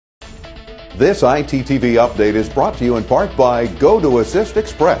This ITTV update is brought to you in part by GoToAssist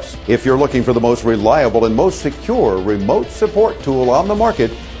Express. If you're looking for the most reliable and most secure remote support tool on the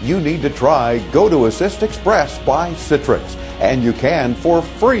market, you need to try GoToAssist Express by Citrix. And you can for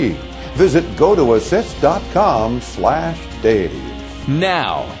free. Visit gotoassist.com/Dave.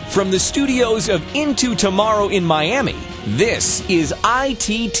 Now, from the studios of Into Tomorrow in Miami, this is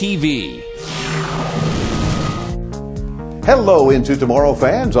ITTV. Hello, Into Tomorrow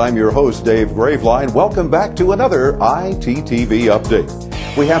fans. I'm your host, Dave Graveline. Welcome back to another ITTV update.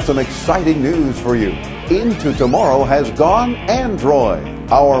 We have some exciting news for you. Into Tomorrow has gone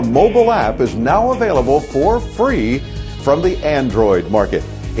Android. Our mobile app is now available for free from the Android market.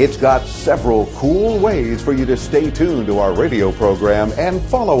 It's got several cool ways for you to stay tuned to our radio program and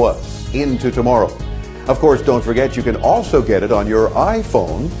follow us Into Tomorrow. Of course, don't forget you can also get it on your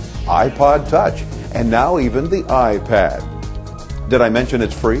iPhone, iPod Touch, and now even the iPad. Did I mention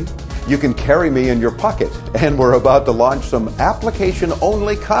it's free? You can carry me in your pocket, and we're about to launch some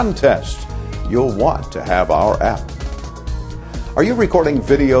application-only contests. You'll want to have our app. Are you recording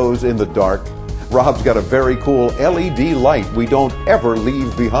videos in the dark? Rob's got a very cool LED light we don't ever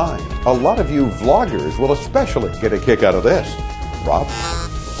leave behind. A lot of you vloggers will especially get a kick out of this. Rob?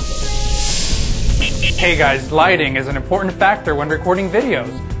 Hey guys, lighting is an important factor when recording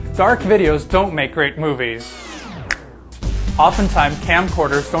videos. Dark videos don't make great movies. Oftentimes,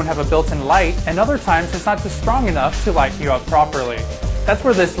 camcorders don't have a built-in light, and other times it's not just strong enough to light you up properly. That's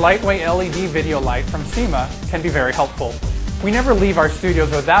where this lightweight LED video light from Sima can be very helpful. We never leave our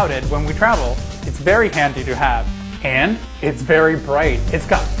studios without it when we travel. It's very handy to have. And it's very bright. It's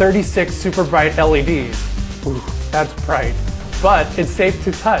got 36 super bright LEDs. Ooh, that's bright. But it's safe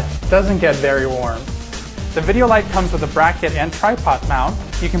to touch. Doesn't get very warm. The video light comes with a bracket and tripod mount.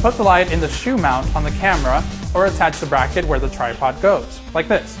 You can put the light in the shoe mount on the camera or attach the bracket where the tripod goes, like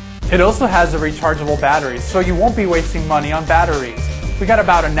this. It also has a rechargeable battery, so you won't be wasting money on batteries. We got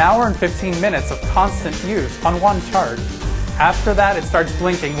about an hour and 15 minutes of constant use on one charge. After that, it starts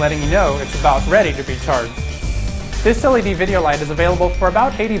blinking, letting you know it's about ready to be charged. This LED video light is available for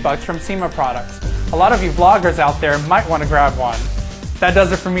about $80 from Sima Products. A lot of you vloggers out there might want to grab one. That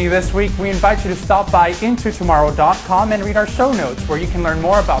does it for me this week. We invite you to stop by intotomorrow.com and read our show notes, where you can learn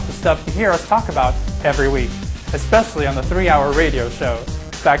more about the stuff you hear us talk about every week, especially on the 3-hour radio show.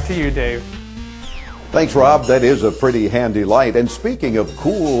 Back to you, Dave. Thanks, Rob. That is a pretty handy light. And speaking of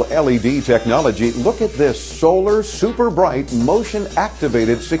cool LED technology, look at this solar super bright motion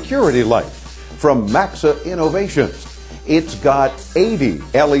activated security light from Maxa Innovations. It's got 80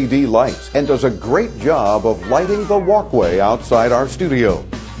 LED lights and does a great job of lighting the walkway outside our studio.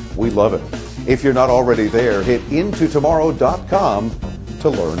 We love it. If you're not already there, hit intotomorrow.com to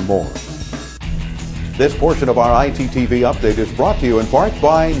learn more. This portion of our ITTV update is brought to you in part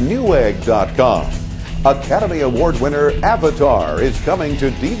by Newegg.com. Academy Award winner Avatar is coming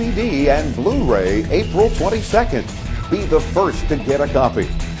to DVD and Blu-ray April 22nd. Be the first to get a copy.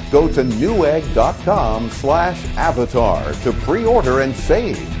 Go to newegg.com/avatar to pre-order and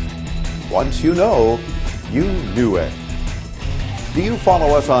save. Once you know, you Newegg. Do you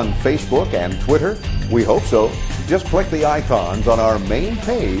follow us on Facebook and Twitter? We hope so. Just click the icons on our main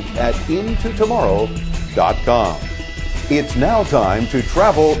page at intotomorrow.com. It's now time to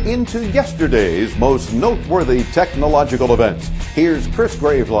travel into yesterday's most noteworthy technological events. Here's Chris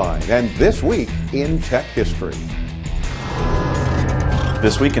Graveline and This Week in Tech History.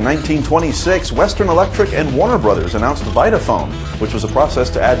 This week in 1926, Western Electric and Warner Brothers announced Vitaphone, which was a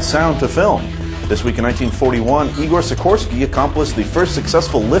process to add sound to film. This week in 1941, Igor Sikorsky accomplished the first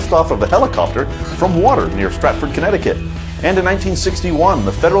successful liftoff of a helicopter from water near Stratford, Connecticut. And in 1961,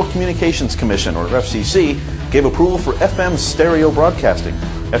 the Federal Communications Commission, or FCC, gave approval for FM stereo broadcasting.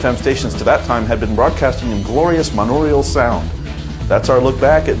 FM stations to that time had been broadcasting in glorious monaural sound. That's our look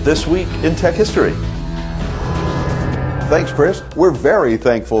back at This Week in Tech History. Thanks, Chris. We're very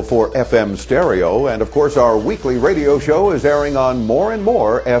thankful for FM stereo, and of course our weekly radio show is airing on more and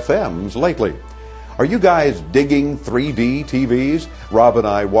more FMs lately. Are you guys digging 3D TVs? Rob and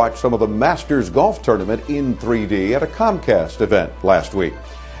I watched some of the Masters Golf Tournament in 3D at a Comcast event last week.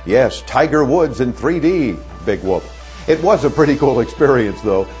 Yes, Tiger Woods in 3D. Big whoop. It was a pretty cool experience,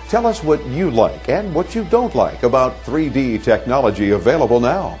 though. Tell us what you like and what you don't like about 3D technology available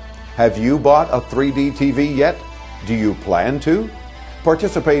now. Have you bought a 3D TV yet? Do you plan to?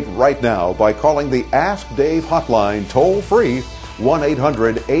 Participate right now by calling the Ask Dave hotline toll-free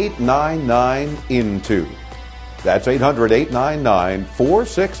 1-800-899-INTO. That's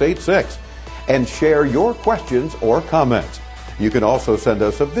 800-899-4686. And share your questions or comments. You can also send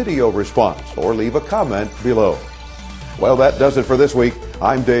us a video response or leave a comment below. Well, that does it for this week.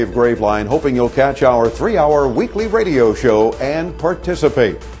 I'm Dave Graveline, hoping you'll catch our 3-hour weekly radio show and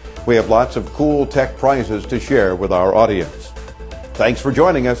participate. We have lots of cool tech prizes to share with our audience. Thanks for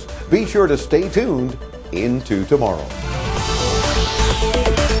joining us. Be sure to stay tuned into tomorrow.